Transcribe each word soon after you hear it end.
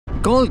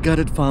Gal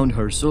Gadot found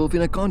herself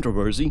in a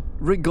controversy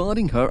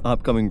regarding her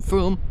upcoming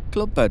film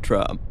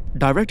Cleopatra,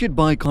 directed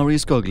by Kari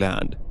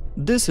Skogland.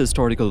 This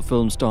historical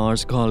film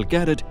stars Gal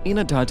Gadot in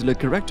a titular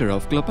character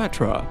of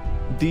Cleopatra,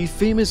 the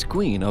famous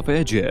queen of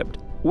Egypt.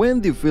 When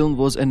the film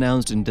was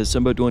announced in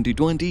December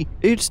 2020,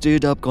 it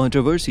stirred up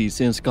controversy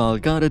since Gal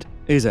Gadot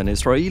is an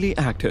Israeli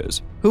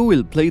actress who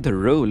will play the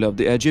role of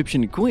the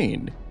Egyptian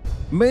queen.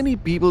 Many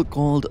people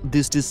called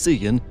this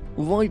decision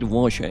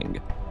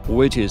whitewashing,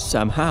 which is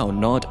somehow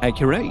not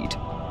accurate.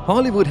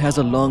 Hollywood has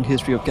a long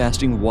history of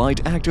casting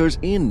white actors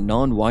in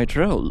non-white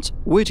roles,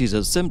 which is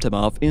a symptom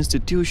of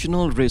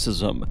institutional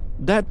racism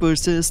that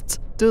persists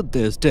to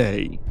this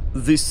day.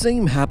 The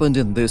same happened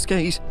in this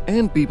case,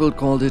 and people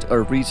called it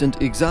a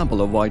recent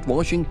example of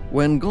whitewashing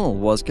when Gal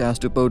was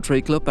cast to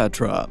portray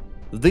Cleopatra.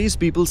 These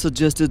people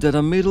suggested that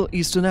a Middle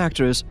Eastern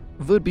actress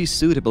would be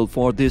suitable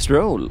for this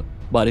role.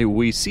 But if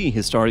we see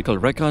historical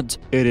records,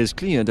 it is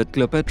clear that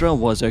Cleopatra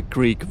was a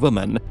Greek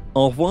woman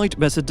of white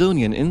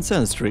Macedonian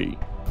ancestry.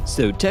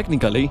 So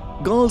technically,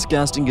 Gal's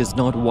casting is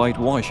not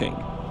whitewashing,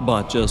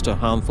 but just a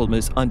harmful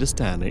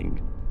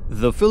misunderstanding.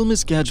 The film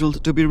is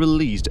scheduled to be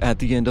released at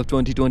the end of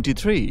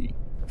 2023.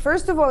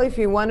 First of all, if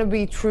you want to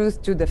be true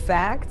to the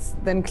facts,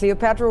 then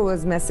Cleopatra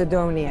was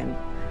Macedonian.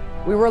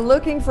 We were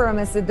looking for a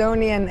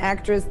Macedonian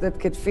actress that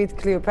could fit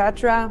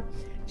Cleopatra.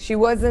 She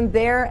wasn't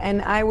there,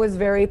 and I was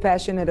very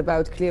passionate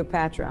about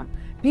Cleopatra.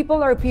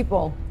 People are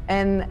people,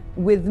 and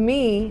with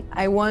me,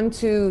 I want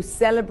to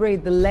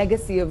celebrate the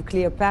legacy of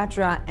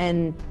Cleopatra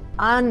and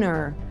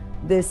honor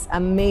this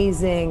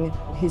amazing,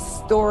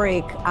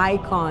 historic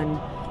icon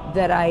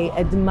that I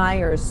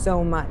admire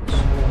so much.